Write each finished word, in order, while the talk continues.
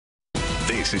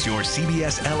This is your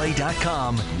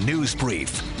CBSLA.com news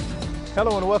brief.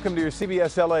 Hello and welcome to your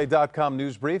CBSLA.com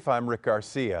news brief. I'm Rick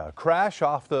Garcia. A crash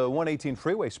off the 118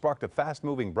 freeway sparked a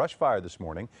fast-moving brush fire this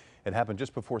morning. It happened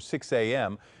just before 6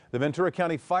 a.m. The Ventura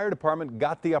County Fire Department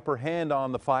got the upper hand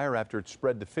on the fire after it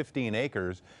spread to 15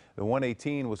 acres. The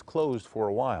 118 was closed for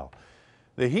a while.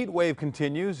 The heat wave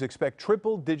continues. Expect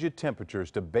triple-digit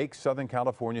temperatures to bake Southern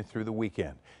California through the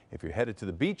weekend. If you're headed to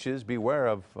the beaches, beware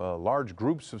of large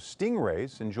groups of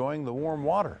stingrays enjoying the warm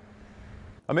water.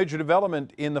 A major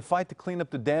development in the fight to clean up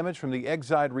the damage from the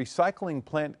Exide recycling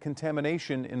plant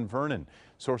contamination in Vernon.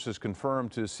 Sources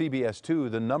confirmed to CBS 2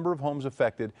 the number of homes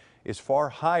affected is far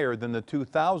higher than the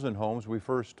 2,000 homes we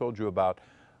first told you about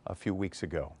a few weeks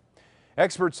ago.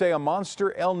 Experts say a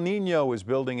monster El Nino is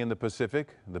building in the Pacific.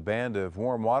 The band of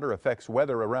warm water affects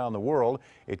weather around the world.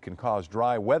 It can cause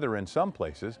dry weather in some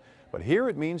places, but here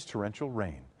it means torrential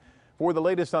rain. For the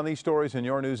latest on these stories in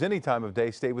your news any time of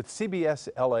day, stay with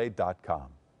CBSLA.com.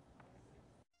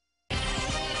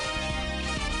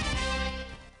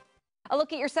 A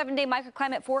look at your 7-day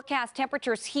microclimate forecast.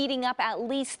 Temperatures heating up at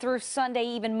least through Sunday,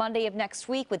 even Monday of next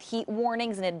week, with heat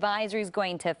warnings and advisories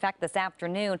going to affect this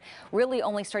afternoon. Really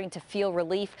only starting to feel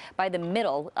relief by the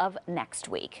middle of next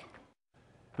week.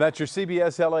 That's your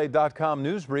CBSLA.com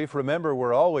news brief. Remember,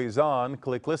 we're always on.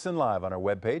 Click Listen Live on our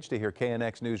webpage to hear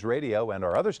KNX News Radio and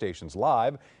our other stations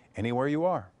live anywhere you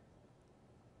are.